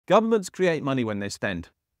Governments create money when they spend.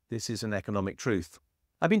 This is an economic truth.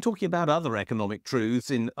 I've been talking about other economic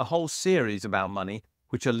truths in a whole series about money,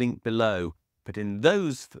 which are linked below. But in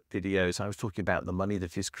those videos, I was talking about the money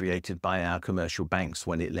that is created by our commercial banks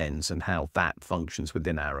when it lends and how that functions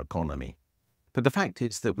within our economy. But the fact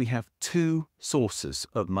is that we have two sources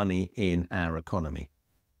of money in our economy.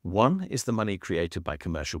 One is the money created by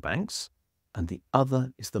commercial banks, and the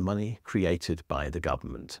other is the money created by the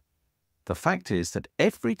government. The fact is that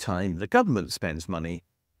every time the government spends money,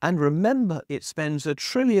 and remember it spends £1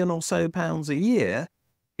 trillion or so a year,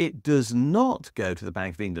 it does not go to the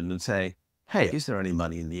Bank of England and say, hey, is there any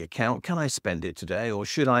money in the account? Can I spend it today? Or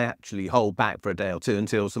should I actually hold back for a day or two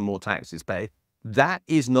until some more tax is paid? That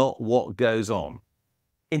is not what goes on.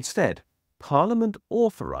 Instead, Parliament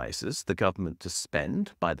authorises the government to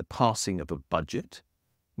spend by the passing of a budget.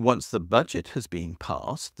 Once the budget has been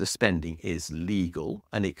passed, the spending is legal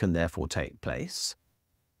and it can therefore take place.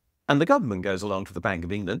 And the government goes along to the Bank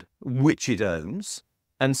of England, which it owns,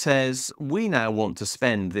 and says, we now want to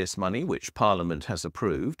spend this money which Parliament has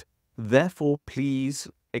approved. Therefore, please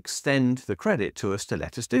extend the credit to us to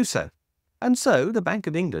let us do so. And so the Bank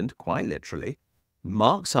of England, quite literally,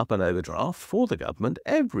 marks up an overdraft for the government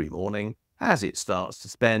every morning as it starts to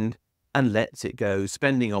spend and lets it go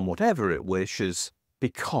spending on whatever it wishes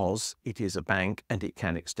because it is a bank and it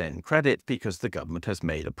can extend credit because the government has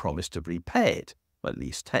made a promise to repay it, at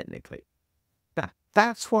least technically.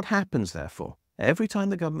 That's what happens, therefore. Every time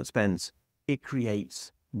the government spends, it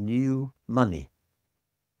creates new money.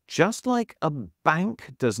 Just like a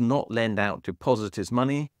bank does not lend out depositors'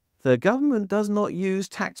 money, the government does not use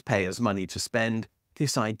taxpayers' money to spend.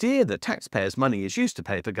 This idea that taxpayers' money is used to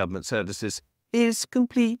pay for government services is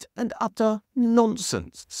complete and utter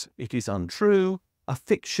nonsense. It is untrue, a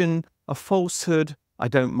fiction, a falsehood. I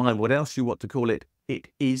don't mind what else you want to call it. It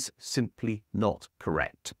is simply not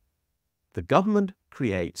correct. The government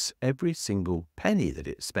creates every single penny that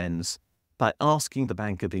it spends by asking the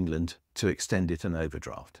Bank of England to extend it an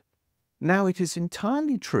overdraft. Now, it is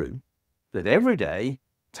entirely true that every day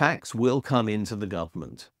tax will come into the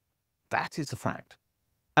government. That is a fact.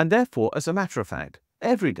 And therefore, as a matter of fact,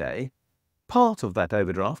 every day, part of that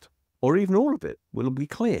overdraft, or even all of it, will be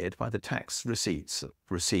cleared by the tax receipts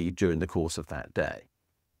received during the course of that day.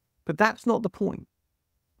 But that's not the point.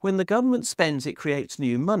 When the government spends, it creates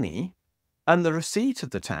new money, and the receipt of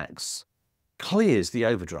the tax clears the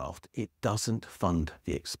overdraft. It doesn't fund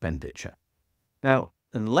the expenditure. Now,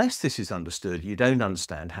 unless this is understood, you don't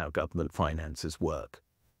understand how government finances work.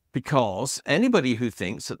 Because anybody who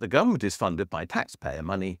thinks that the government is funded by taxpayer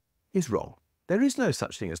money is wrong. There is no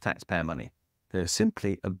such thing as taxpayer money. There is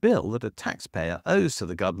simply a bill that a taxpayer owes to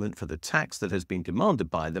the government for the tax that has been demanded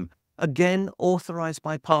by them, again authorised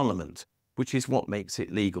by Parliament, which is what makes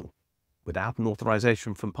it legal. Without an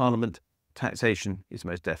authorisation from Parliament, taxation is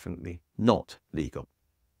most definitely not legal.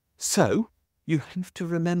 So, you have to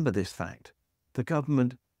remember this fact. The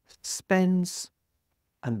government spends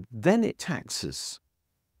and then it taxes.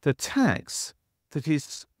 The tax that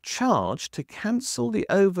is charged to cancel the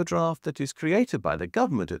overdraft that is created by the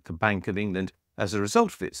government at the Bank of England as a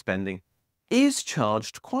result of its spending is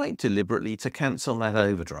charged quite deliberately to cancel that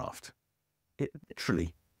overdraft. It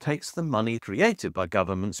literally takes the money created by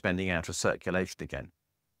government spending out of circulation again.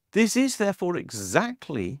 This is therefore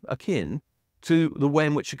exactly akin to the way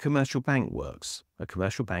in which a commercial bank works. A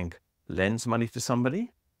commercial bank lends money to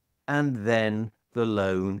somebody, and then the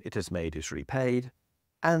loan it has made is repaid,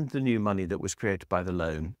 and the new money that was created by the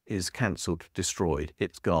loan is cancelled, destroyed,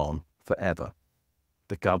 it's gone forever.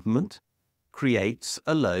 The government creates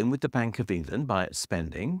a loan with the Bank of England by its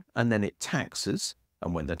spending, and then it taxes,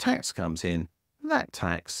 and when the tax comes in, that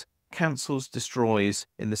tax cancels, destroys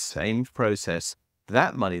in the same process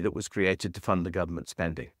that money that was created to fund the government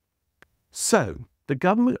spending. So, the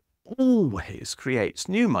government always creates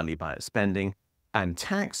new money by its spending, and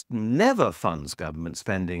tax never funds government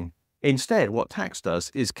spending. Instead, what tax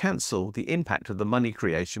does is cancel the impact of the money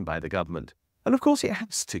creation by the government. And of course it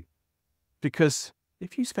has to, because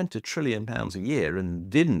if you spent £1 trillion a year and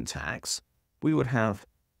didn't tax, we would have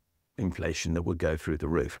inflation that would go through the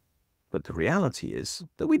roof. But the reality is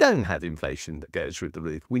that we don't have inflation that goes through the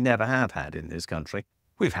roof. We never have had in this country.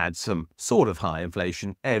 We've had some sort of high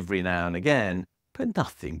inflation every now and again, but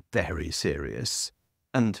nothing very serious.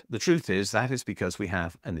 And the truth is that is because we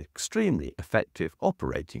have an extremely effective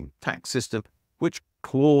operating tax system which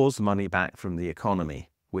claws money back from the economy,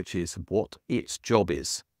 which is what its job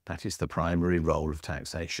is. That is the primary role of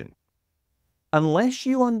taxation. Unless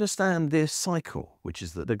you understand this cycle, which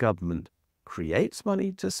is that the government creates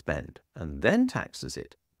money to spend and then taxes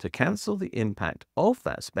it to cancel the impact of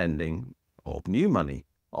that spending of new money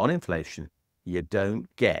on inflation, you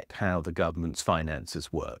don't get how the government's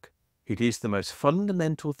finances work. It is the most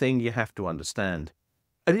fundamental thing you have to understand.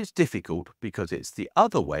 And it's difficult because it's the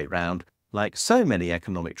other way round, like so many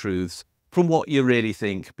economic truths, from what you really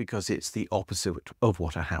think, because it's the opposite of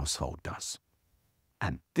what a household does.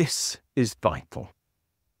 And this is vital,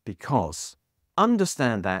 because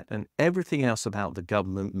understand that and everything else about the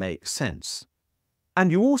government makes sense.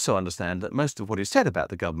 And you also understand that most of what is said about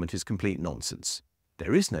the government is complete nonsense.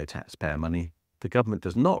 There is no taxpayer money. The government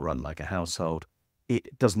does not run like a household.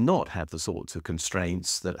 It does not have the sorts of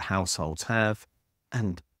constraints that households have.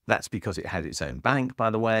 And that's because it has its own bank, by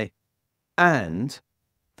the way. And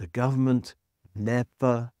the government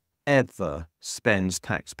never, ever spends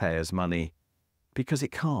taxpayers' money because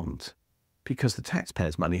it can't. Because the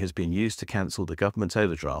taxpayers' money has been used to cancel the government's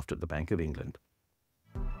overdraft at the Bank of England.